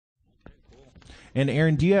And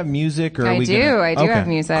Aaron, do you have music? Or I do have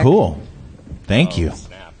music. Cool. Thank you.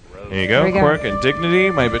 Snap. There you go. Quirk and Dignity,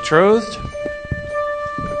 my betrothed.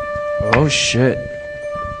 Oh, shit.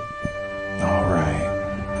 All right.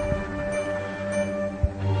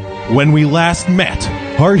 When we last met,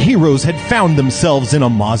 our heroes had found themselves in a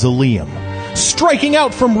mausoleum. Striking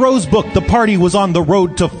out from Rosebook, the party was on the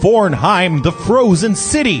road to Fornheim, the frozen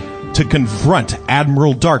city, to confront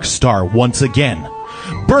Admiral Darkstar once again.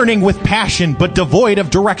 Burning with passion but devoid of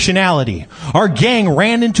directionality, our gang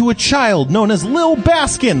ran into a child known as Lil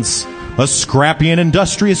Baskins, a scrappy and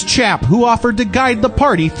industrious chap who offered to guide the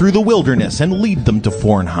party through the wilderness and lead them to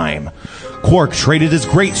Fornheim. Quark traded his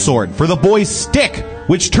greatsword for the boy's stick,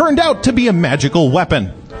 which turned out to be a magical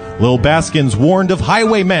weapon. Lil Baskins warned of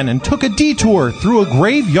highwaymen and took a detour through a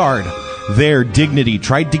graveyard. There, Dignity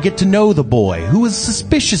tried to get to know the boy, who was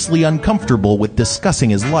suspiciously uncomfortable with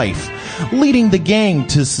discussing his life, leading the gang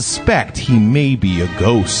to suspect he may be a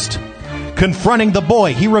ghost. Confronting the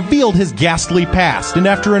boy, he revealed his ghastly past, and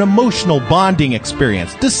after an emotional bonding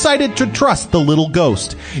experience, decided to trust the little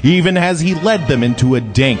ghost, even as he led them into a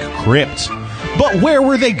dank crypt. But where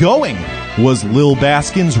were they going? Was Lil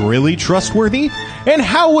Baskins really trustworthy? And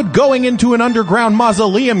how would going into an underground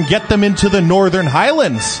mausoleum get them into the Northern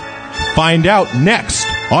Highlands? Find out next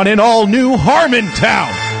on an all-new Harmontown.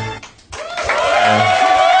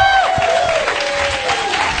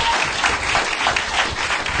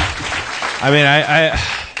 I mean,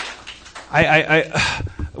 I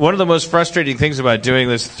one of the most frustrating things about doing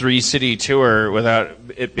this 3-city tour without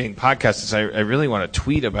it being podcast is I really want to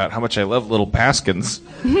tweet about how much I love Little Baskins.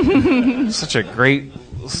 Such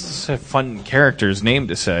a fun character's name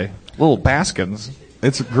to say. Little Baskins.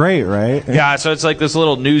 It's great, right? Yeah, so it's like this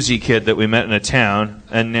little newsy kid that we met in a town,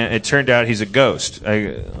 and it turned out he's a ghost.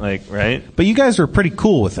 Right? But you guys were pretty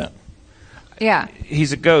cool with it. Yeah.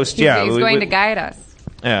 He's a ghost, He's going to guide us.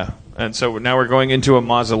 Yeah. And so now we're going into a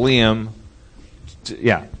mausoleum.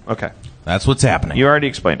 Yeah, okay. That's what's happening. You already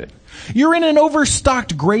explained it. You're in an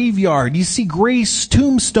overstocked graveyard. You see gray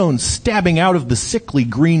tombstones stabbing out of the sickly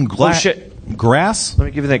green Oh, shit. grass. Let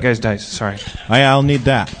me give you that guy's dice. Sorry. I'll need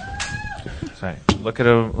that. Sorry. Look at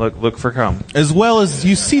him. Look for cum. As well as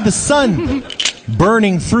you see the sun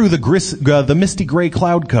burning through the misty gray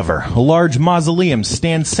cloud cover. A large mausoleum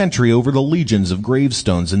stands sentry over the legions of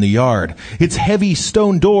gravestones in the yard. Its heavy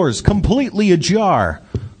stone doors completely ajar.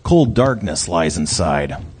 Cold darkness lies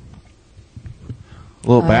inside.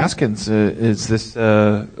 Little Baskins, is this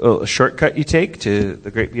a shortcut you take to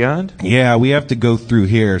the great beyond? Yeah, we have to go through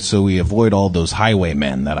here so we avoid all those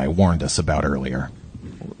highwaymen that I warned us about earlier.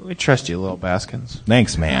 We trust you, Little Baskins.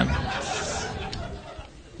 Thanks, man.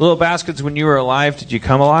 Little Baskins, when you were alive, did you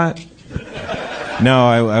come a lot? No,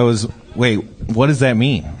 I was... Wait, what does that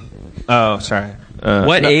mean? Oh, sorry.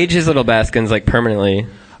 What age is Little Baskins, like, permanently?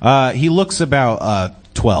 He looks about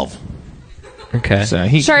 12. Okay. So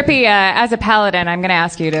Sharpie, as a paladin, I'm going to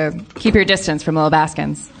ask you to keep your distance from Lil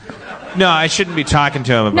Baskins. No, I shouldn't be talking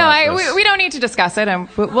to him about this. We don't need to discuss it.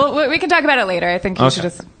 We can talk about it later. I think you should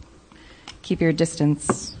just keep your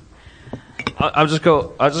distance. I'll just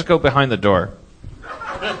go behind the door.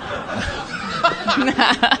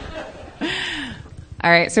 All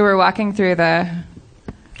right, so we're walking through the...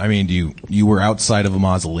 I mean, you were outside of a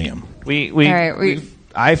mausoleum.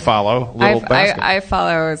 I follow Little Baskins. I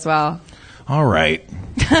follow as well. All right.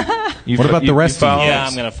 What about the rest of you? Yeah,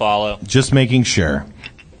 I'm going to follow. Just making sure.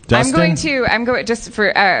 Dustin? I'm going just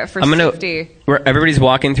for safety. Where everybody's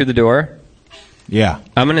walking through the door? Yeah.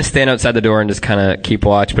 I'm going to stand outside the door and just kind of keep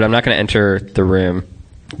watch, but I'm not going to enter the room.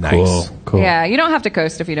 Nice. Cool. Yeah, you don't have to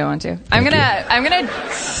coast if you don't want to. I'm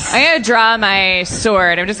gonna draw my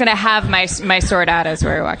sword. I'm just gonna have my sword out as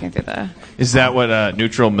we're walking through the... Is that what a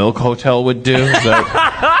Neutral Milk Hotel would do? Is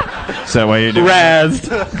that why you're doing Razzed.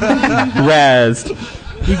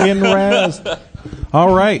 You getting razzed.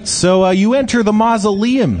 All right, so you enter the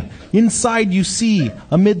mausoleum. Inside you see,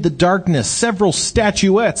 amid the darkness, several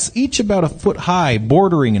statuettes, each about a foot high,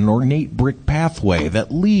 bordering an ornate brick pathway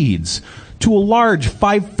that leads to a large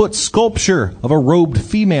 5-foot sculpture of a robed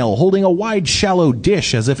female holding a wide, shallow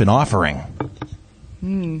dish as if an offering.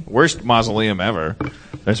 Worst mausoleum ever.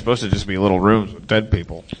 They're supposed to just be little rooms with dead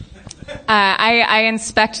people. I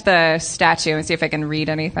inspect the statue and see if I can read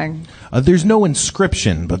anything. There's no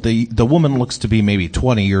inscription, but the woman looks to be maybe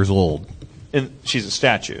 20 years old. And she's a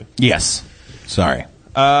statue. Yes. Sorry.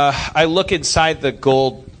 I look inside the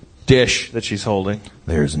gold dish that she's holding.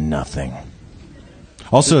 There's nothing.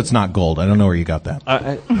 Also, it's not gold. I don't know where you got that.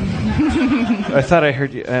 I thought I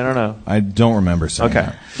heard you. I don't know. I don't remember saying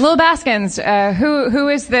that. Little Baskins, who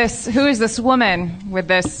is this woman with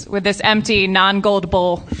this empty non-gold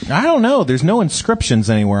bowl? I don't know. There's no inscriptions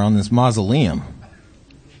anywhere on this mausoleum.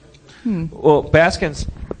 Well, Baskins,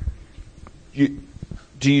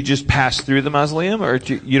 do you just pass through the mausoleum, or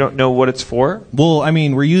you don't know what it's for? Well, I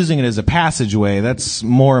mean, we're using it as a passageway. That's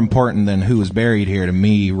more important than who is buried here to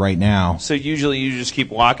me right now. So usually you just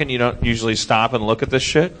keep walking? You don't usually stop and look at this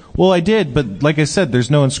shit? Well, I did, but like I said,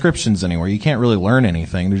 there's no inscriptions anywhere. You can't really learn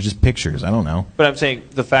anything. There's just pictures. I don't know. But I'm saying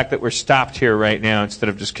the fact that we're stopped here right now instead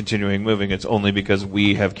of just continuing moving, it's only because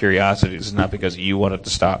we have curiosities. It's not because you wanted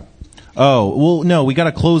to stop. Oh, well, no, we got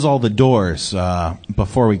to close all the doors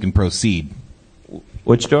before we can proceed.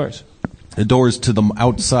 Which doors? The doors to the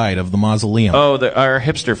outside of the mausoleum. Oh, our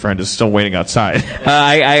hipster friend is still waiting outside.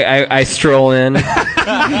 I stroll in,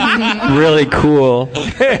 really cool,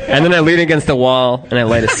 and then I lean against the wall and I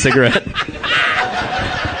light a cigarette.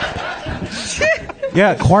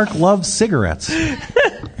 Yeah, Quark loves cigarettes.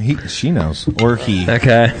 She knows, or he.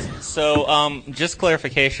 Okay. So, just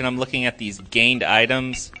clarification, I'm looking at these gained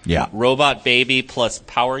items. Yeah. Robot baby plus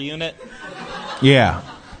power unit. Yeah.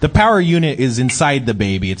 The power unit is inside the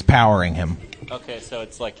baby. It's powering him. Okay, so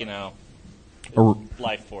it's like,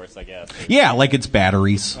 life force, I guess. Yeah, like it's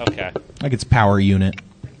batteries. Okay. Like it's power unit.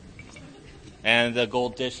 And the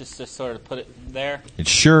gold dish is just sort of put it there? It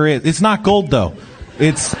sure is. It's not gold, though.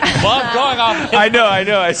 It's... Well, I'm going off... I know.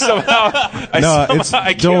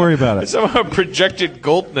 Don't worry about it. I somehow projected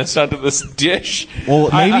goldness onto this dish. Well,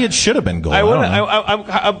 maybe it should have been gold.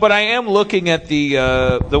 But I am looking at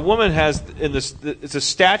the woman has in this. It's a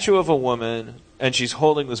statue of a woman, and she's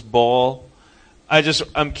holding this bowl.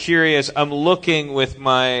 I'm curious. I'm looking with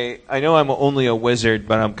my. I know I'm only a wizard,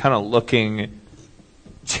 but I'm kind of looking,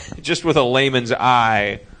 just with a layman's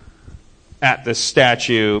eye, at the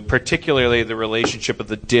statue, particularly the relationship of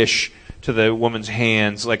the dish to the woman's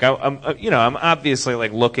hands. Like I'm obviously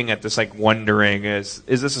like looking at this, like wondering, is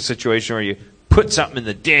this a situation where you put something in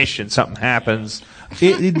the dish and something happens?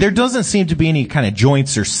 There doesn't seem to be any kind of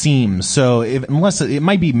joints or seams, so unless it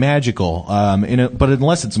might be magical, but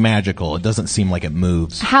unless it's magical, it doesn't seem like it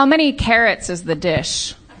moves. How many carats is the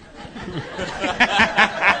dish?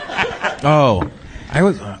 Oh. I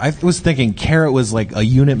was thinking carat was like a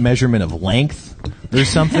unit measurement of length or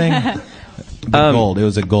something. Gold. It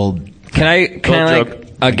was a gold. Can I like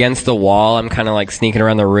against the wall? I'm kind of like sneaking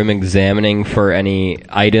around the room, examining for any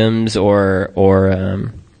items or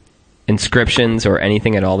inscriptions or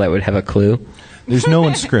anything at all that would have a clue. There's no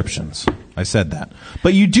inscriptions. I said that,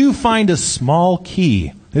 but you do find a small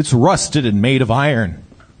key. It's rusted and made of iron.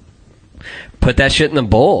 Put that shit in the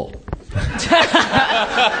bowl.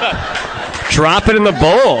 Drop it in the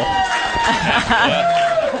bowl.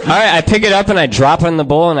 All right, I pick it up and I drop it in the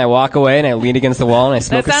bowl and I walk away and I lean against the wall and I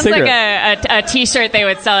smoke a cigarette. That sounds like a T-shirt they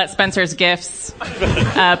would sell at Spencer's Gifts.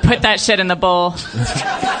 Put that shit in the bowl.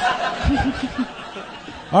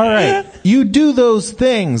 All right, you do those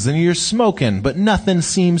things and you're smoking, but nothing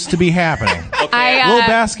seems to be happening. Will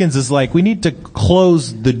Baskins is like, we need to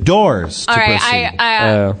close the doors to proceed.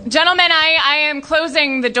 Gentlemen, I am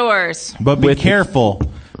closing the doors. But be careful,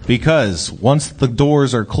 because once the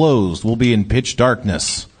doors are closed, we'll be in pitch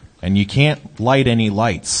darkness, and you can't light any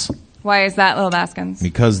lights. Why is that, Little Baskins?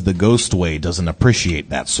 Because the ghost way doesn't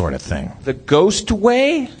appreciate that sort of thing. The ghost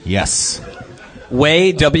way? Yes.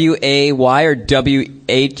 Way, W-A-Y or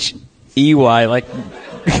W-H-E-Y, like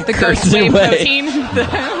the ghost whey protein.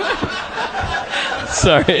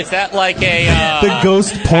 Sorry. Is that like a... the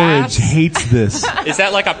ghost porridge hates this. Is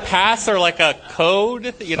that like a pass or like a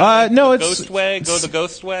code? No, it's... Ghost way, go the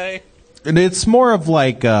ghost way? It's more of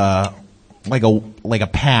like a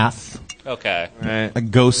path. Okay. Right. A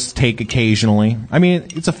ghosts take occasionally. I mean,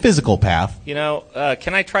 it's a physical path.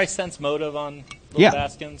 Can I try sense motive on Little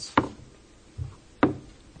Baskins?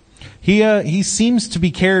 He seems to be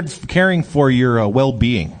caring for your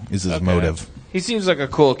well-being is his motive. He seems like a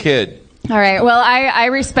cool kid. All right. Well, I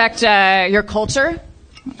respect your culture,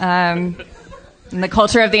 and the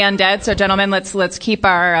culture of the undead. So, gentlemen, let's keep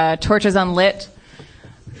our torches unlit,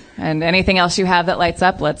 and anything else you have that lights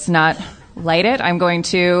up, let's not light it. I'm going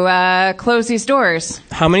to close these doors.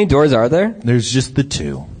 How many doors are there? There's just the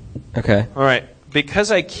two. Okay. All right.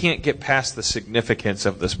 Because I can't get past the significance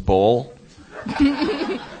of this bowl,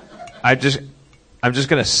 I'm just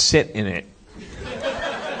going to sit in it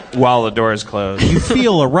while the door is closed. You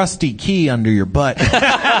feel a rusty key under your butt.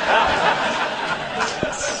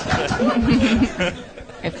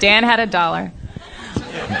 If Dan had $1.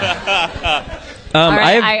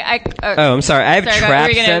 I'm sorry. I have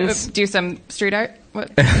trap sense. Do some street art.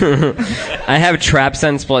 What? I have trap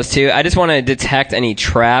sense +2. I just want to detect any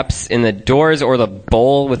traps in the doors or the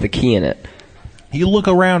bowl with the key in it. You look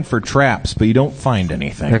around for traps, but you don't find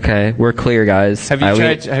anything. Okay, we're clear, guys. Have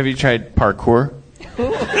you tried parkour?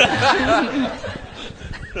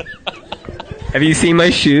 Have you seen my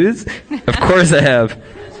shoes? Of course I have.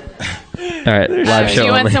 All right, live show. Do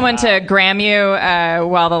you want only. someone to gram you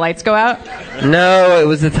while the lights go out? No, it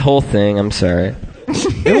was the whole thing. I'm sorry.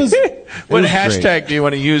 It was. What was hashtag great. do you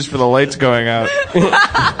want to use for the lights going out?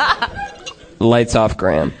 Lights off,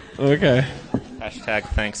 Graham. Okay. Hashtag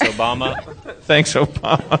thanks Obama. Thanks,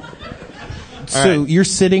 Obama. So you're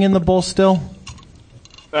sitting in the bowl still?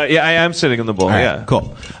 Yeah, I am sitting in the bowl. All right, Yeah.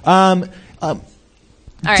 cool. All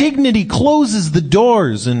right. Dignity closes the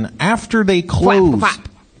doors, and after they close, Quack,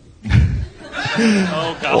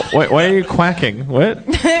 Oh god. Why are you quacking? What?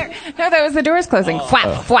 No, that was the doors closing.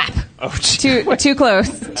 Flap, flap. Oh, gee. Too close.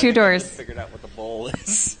 Two doors. Figured out what the bowl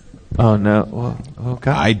is. Oh no. Well, oh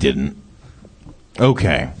god. I didn't.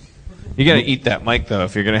 Okay, You gotta eat that mic though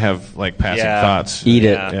if you're gonna have like passing Yeah. thoughts. Eat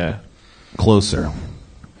it. Yeah. closer.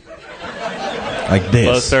 Like this.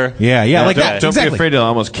 Closer? Yeah, like don't, that. Don't exactly. be afraid to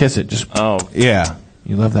almost kiss it. Just Oh. Yeah.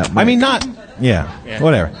 you love that mic. I mean, not. Yeah. Yeah.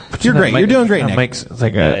 Whatever. You're great. You're doing great, That Nick. mic's it's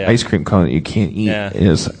like Yeah, an yeah. ice cream cone that you can't eat. Yeah.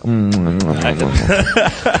 It's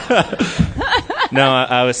No,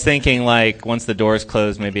 I was thinking like once the doors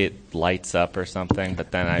close, maybe it lights up or something.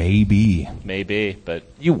 But then Maybe. but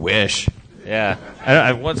you wish. yeah.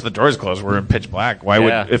 Once the doors close, we're in pitch black. Why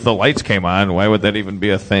Yeah. would if the lights came on? Why would that even be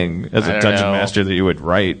a thing as I a don't dungeon know. master that you would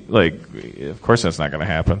write? Like, of course that's not going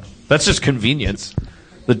to happen. That's just convenience.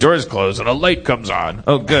 The doors close and a light comes on.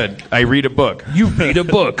 Oh, good. I read a book. You read a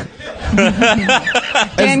book.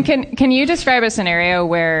 Dan, can you describe a scenario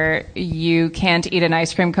where you can't eat an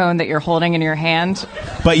ice cream cone that you're holding in your hand?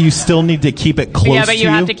 But you still need to keep it close Yeah, but to you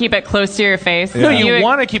have to keep it close to your face. No, you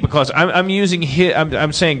want to keep it close. I'm using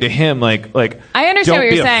I'm saying to him like I understand don't what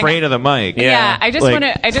be you're saying. afraid of the mic. Yeah, I just Like,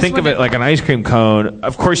 want to. think of it like an ice cream cone.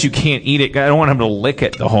 Of course, you can't eat it. I don't want him to lick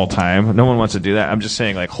it the whole time. No one wants to do that. I'm just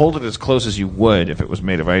saying, like, hold it as close as you would if it was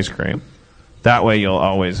made of ice cream. That way, you'll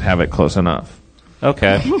always have it close enough.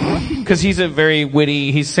 Okay. Because he's a very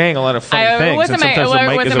witty. He's saying a lot of funny it things. wasn't and my- sometimes it the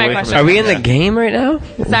mic wasn't is my away question. from Are we in him. the game right now?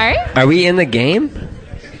 Sorry, Are we in the game?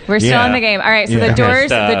 we're still Yeah. in the game. All right, so Yeah.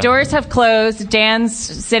 the doors have closed. Dan's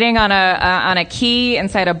sitting on a key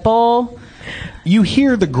inside a bowl. You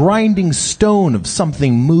hear the grinding stone of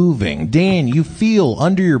something moving. Dan, you feel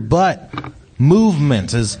under your butt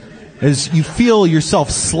movement as you feel yourself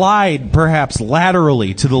slide perhaps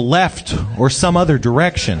laterally to the left or some other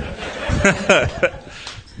direction.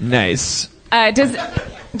 Nice.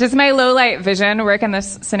 Does my low light vision work in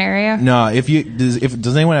this scenario? No,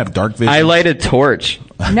 does anyone have dark vision? I light a torch.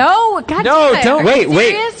 No, God No, damn it. don't- Are you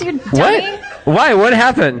wait. serious, you What? dummy? Why? What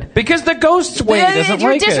happened? Because the ghost way doesn't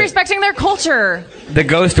You're like it. disrespecting their culture. The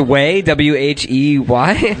ghost way? WHEY?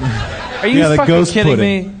 Are you Yeah, the fucking ghost kidding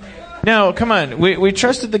pudding. me? No, come on. We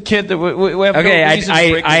trusted the kid that we have Okay, no reason to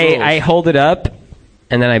break the rules. I hold it up,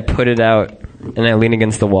 and then I put it out, and I lean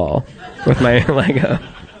against the wall with my Lego.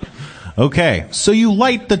 Okay, so you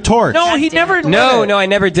light the torch. No, he never. No, I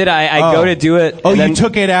never did. I go to do it. Oh, and you then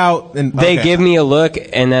took it out, and They okay. give me a look,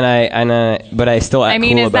 and then but I still act I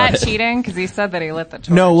mean, cool is about that it. cheating? Because he said that he lit the torch.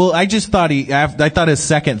 No, well, I just thought I thought his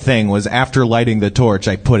second thing was after lighting the torch,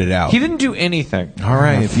 I put it out. He didn't do anything. All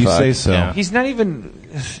right, if you fuck. say so. Yeah. He's not even.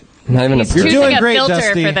 Not even a He's You're choosing doing a great, filter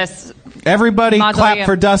Dusty. for this. Everybody, clap Mausoleum.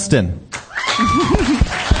 for Dustin.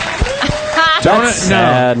 That's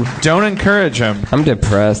sad. Don't encourage him. I'm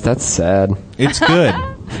depressed. That's sad. It's good.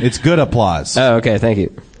 It's good applause. Oh, okay. Thank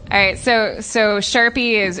you. All right, so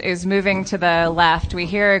Sharpie is moving to the left. We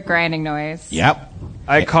hear a grinding noise. Yep.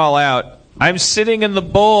 I call out. I'm sitting in the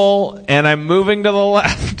bowl and I'm moving to the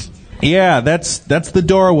left. Yeah, that's the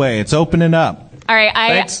doorway. It's opening up. All right,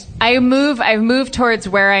 Thanks. I move towards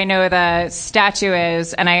where I know the statue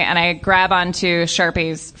is, and I grab onto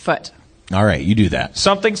Sharpie's foot. All right, you do that.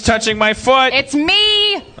 Something's touching my foot. It's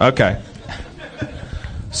me. Okay.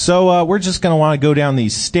 So we're just going to want to go down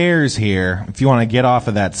these stairs here. If you want to get off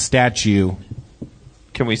of that statue.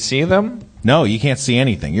 Can we see them? No, you can't see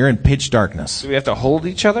anything. You're in pitch darkness. Do we have to hold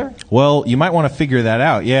each other? Well, you might want to figure that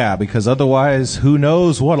out, yeah, because otherwise, who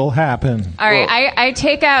knows what'll happen. All right, I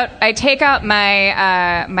take out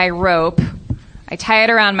my my rope. I tie it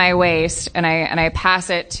around my waist, and I pass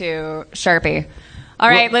it to Sharpie. All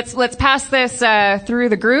right, let's pass this through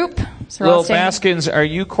the group. So we're all Little staying- Baskins, are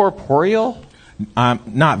you corporeal?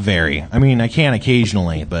 Not very. I mean, I can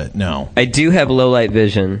occasionally, but no. I do have low light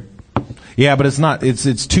vision. Yeah, but it's not.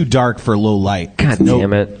 It's too dark for low light. God no,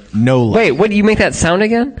 damn it. No light. Wait, what? You make that sound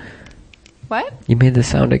again? What? You made the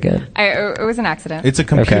sound again. It was an accident. It's a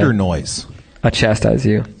computer Okay. noise. I chastise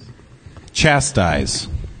you. Chastise.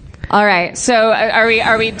 All right. So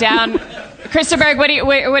are we down? Christopher,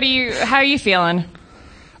 how are you feeling?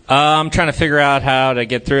 I'm trying to figure out how to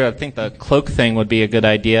get through. I think the cloak thing would be a good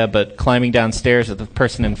idea, but climbing downstairs if the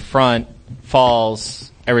person in front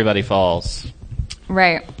falls, everybody falls.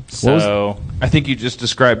 Right. So I think you just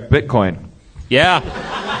described Bitcoin.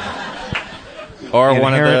 yeah. Or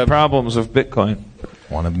one of Inherent the problems of Bitcoin.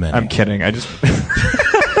 One of many. I'm kidding. I just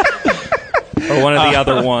or one of the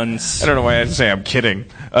other ones. I don't know why I say I'm kidding.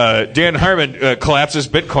 Dan Harmon collapses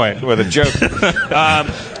Bitcoin with a joke.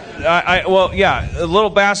 Little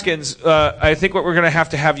Baskins, I think what we're going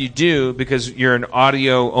to have you do, because you're an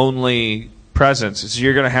audio-only presence, is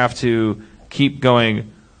you're going to have to keep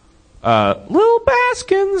going, Little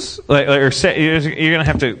Baskins, you're going to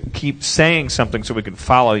have to keep saying something so we can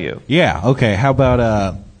follow you. Yeah, okay. How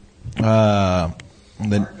about,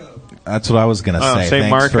 that's what I was going to say. Say Thanks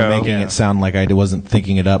Marco. for making it sound like I wasn't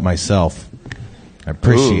thinking it up myself. I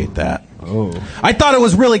appreciate that. Oh. I thought it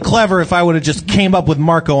was really clever if I would have just came up with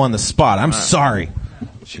Marco on the spot. I'm sorry.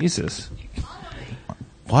 Jesus.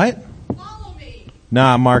 What? Follow me.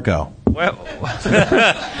 Nah, Marco. Well,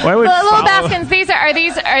 why would Little Baskins,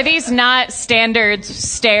 are these not standard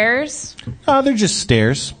stairs? Oh, they're just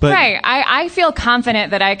stairs. But Right. I feel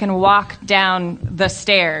confident that I can walk down the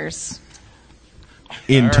stairs.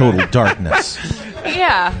 in total darkness.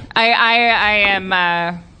 Yeah.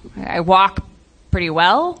 I walk pretty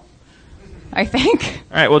well, I think.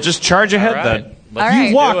 All right, well, just charge ahead All right. then. All right.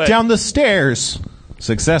 You walk down the stairs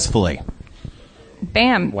successfully.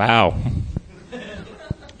 Bam. Wow.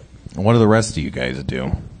 What do the rest of you guys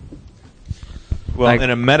do? Well, in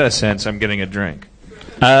a meta sense, I'm getting a drink.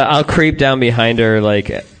 I'll creep down behind her,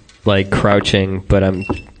 like crouching, but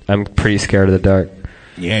I'm pretty scared of the dark.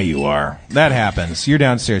 Yeah, you are. That happens. You're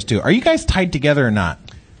downstairs too. Are you guys tied together or not?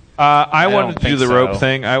 I wanted don't to do think the rope so.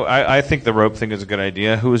 thing. I think the rope thing is a good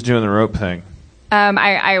idea. Who was doing the rope thing?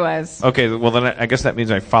 I was. Okay, well then I guess that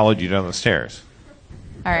means I followed you down the stairs.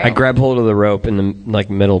 All right. I grab hold of the rope in the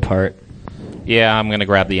middle part. Yeah, I'm going to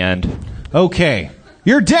grab the end. Okay.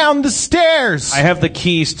 You're down the stairs. I have the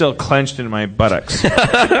key still clenched in my buttocks.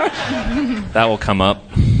 That will come up.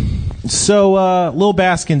 So, Lil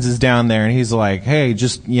Baskins is down there, and he's like, hey,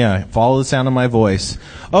 just, follow the sound of my voice.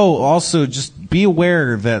 Oh, also, just be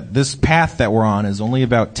aware that this path that we're on is only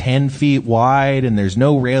about 10 feet wide, and there's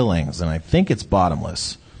no railings, and I think it's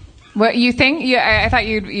bottomless. What you think? I thought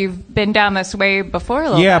you've been down this way before.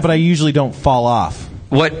 Yeah, but I usually don't fall off.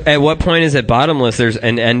 At what point is it bottomless? There's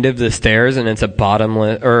an end of the stairs, and it's a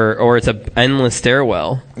bottomless, or it's a endless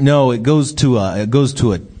stairwell. No, it goes to a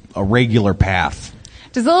regular path.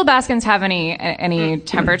 Does Little Baskins have any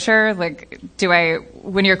temperature? Like,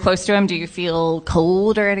 when you're close to him, do you feel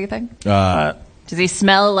cold or anything? Does he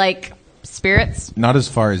smell like spirits? Not as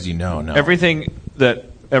far as you know, no. Everything that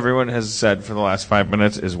everyone has said for the last 5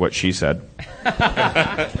 minutes is what she said.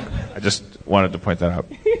 I just wanted to point that out.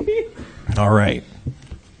 All right.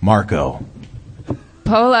 Marco.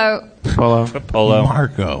 Polo.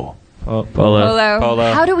 Marco.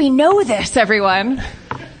 Polo. How do we know this, everyone?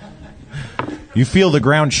 You feel the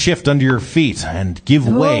ground shift under your feet and give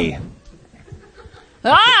way.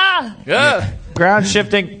 Ah! Ground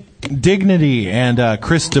shifting. Dignity and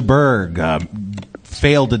Krista Berg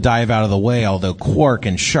failed to dive out of the way, although Quark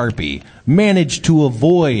and Sharpie managed to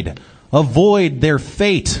avoid their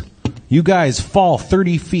fate. You guys fall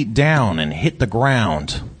 30 feet down and hit the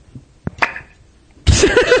ground.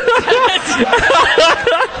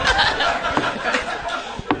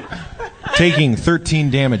 Taking 13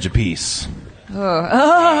 damage apiece.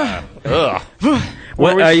 What?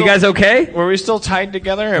 Are you guys okay? Were we still tied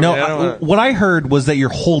together? No, what I heard was that you're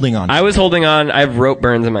holding on. I was holding on. I have rope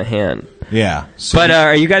burns in my hand. Yeah. So But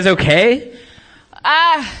are you guys okay?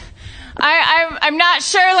 I'm not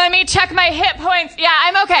sure. Let me check my hit points. Yeah,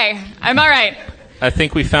 I'm okay. I'm all right. I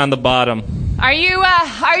think we found the bottom. Are you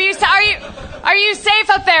safe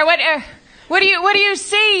up there? What do you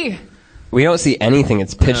see? We don't see anything.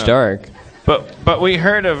 It's pitch dark. But we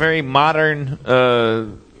heard a very modern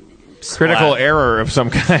critical error of some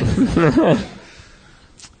kind.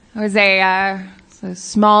 It was a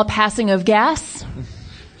small passing of gas.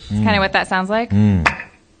 That's kind of what that sounds like.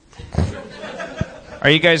 Are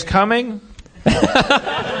you guys coming?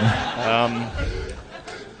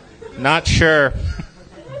 Not sure.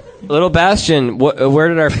 Little Bastion, where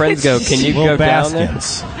did our friends go? Can you go down there?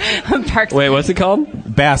 Baskins. Wait, what's it called?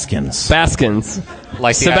 Baskins. Baskins.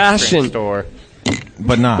 Like the Sebastian. ice cream store.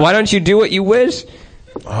 But not. Why don't you do what you wish?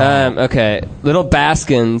 Okay. Little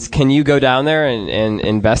Baskins, can you go down there and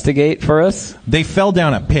investigate for us? They fell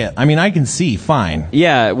down a pit. I mean, I can see fine.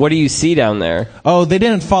 Yeah, what do you see down there? Oh, they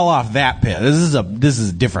didn't fall off that pit. This is a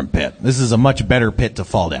different pit. This is a much better pit to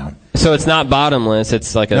fall down. So it's not bottomless,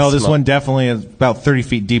 it's like a No, this one definitely is about 30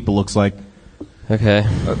 feet deep, it looks like. Okay.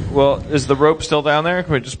 Well, is the rope still down there?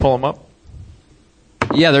 Can we just pull them up?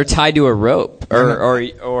 Yeah, they're tied to a rope. I'm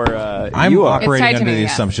you are. operating It's tied to under me, the yeah.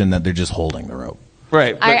 assumption that they're just holding the rope.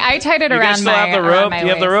 Right. I tied it you around guys still my have the around rope? my Do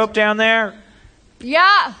you have the waist. rope down there?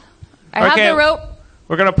 Yeah. I have the rope.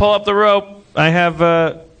 We're going to pull up the rope. I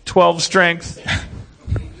have 12 strength,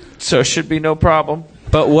 so it should be no problem.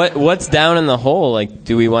 But what's down in the hole? Like,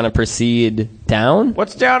 do we want to proceed down?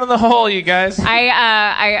 What's down in the hole, you guys?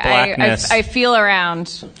 I feel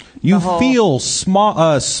around. You hole. feel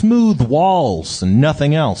smooth walls and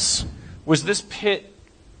nothing else. Was this pit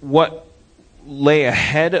what lay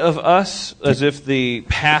ahead of us, as if the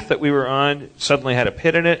path that we were on suddenly had a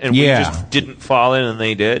pit in it, and Yeah. we just didn't fall in and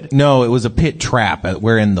they did? No, it was a pit trap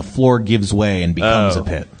wherein the floor gives way and becomes a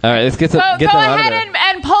pit. All right, let's get Go them out of ahead there.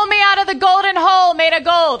 and pull me out of the golden hole made of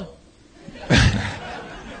gold.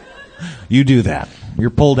 You do that. You're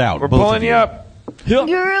pulled out. We're both pulling of you up.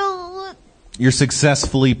 You're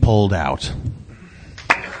successfully pulled out.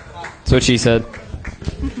 That's what she said.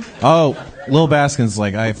 Oh, Lil Baskin's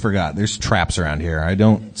like, I forgot. There's traps around here. I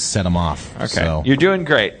don't set them off. Okay. So. You're doing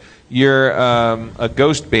great. You're a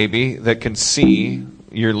ghost baby that can see.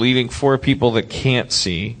 You're leading 4 people that can't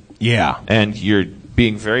see. Yeah. And you're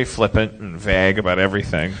being very flippant and vague about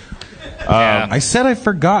everything. I said I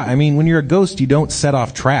forgot. I mean, when you're a ghost, you don't set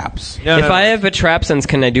off traps. No, If no, I no. have a trap sense,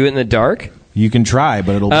 can I do it in the dark? You can try,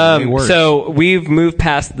 but it'll be way worse. So we've moved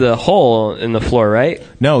past the hole in the floor, right?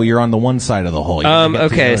 No, you're on the one side of the hole. You gotta get to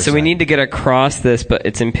the Okay, other so we side. need to get across this, but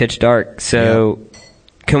it's in pitch dark. So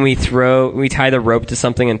can we tie the rope to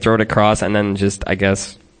something and throw it across and then just, I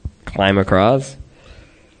guess, climb across?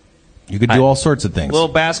 You could do all sorts of things. Little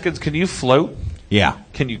Baskins, can you float? Yeah.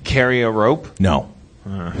 Can you carry a rope? No.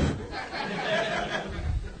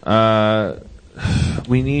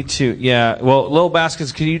 We need to, Well, Little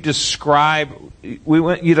Baskins, can you describe? We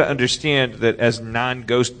want you to understand that as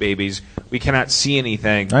non-ghost babies, we cannot see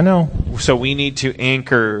anything. I know. So we need to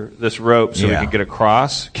anchor this rope so we Yeah. can get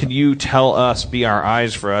across. Can you tell us, be our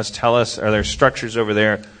eyes for us, tell us, are there structures over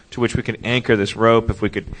there to which we can anchor this rope? If we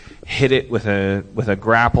could hit it with a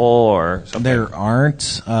grapple or something. There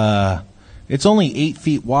aren't. It's only 8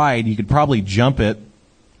 feet wide. You could probably jump it.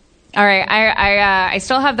 All right, I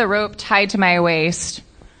still have the rope tied to my waist.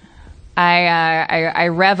 I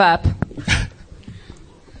rev up.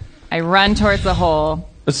 I run towards the hole,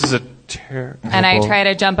 This is a terrible. and I try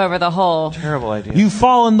to jump over the hole. Terrible idea. You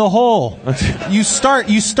fall in the hole. You start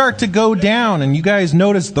to go down, and you guys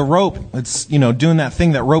notice the rope. It's doing that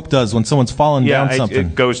thing that rope does when someone's falling down something.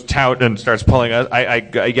 It goes tout and starts pulling us.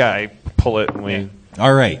 I pull it and we.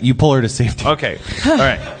 All right, you pull her to safety. Okay. All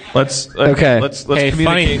right. Let's Okay. communicate.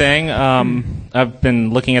 Funny thing, I've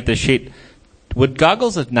been looking at this sheet. Would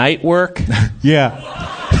goggles at night work? Yeah. Nah.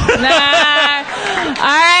 All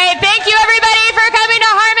right, thank you everybody for coming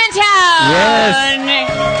to Harmontown.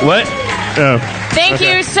 What? Oh. Thank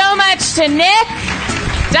you so much to Nick,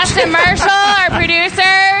 Dustin Marshall, our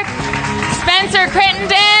producer, Spencer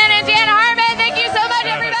Crittenden,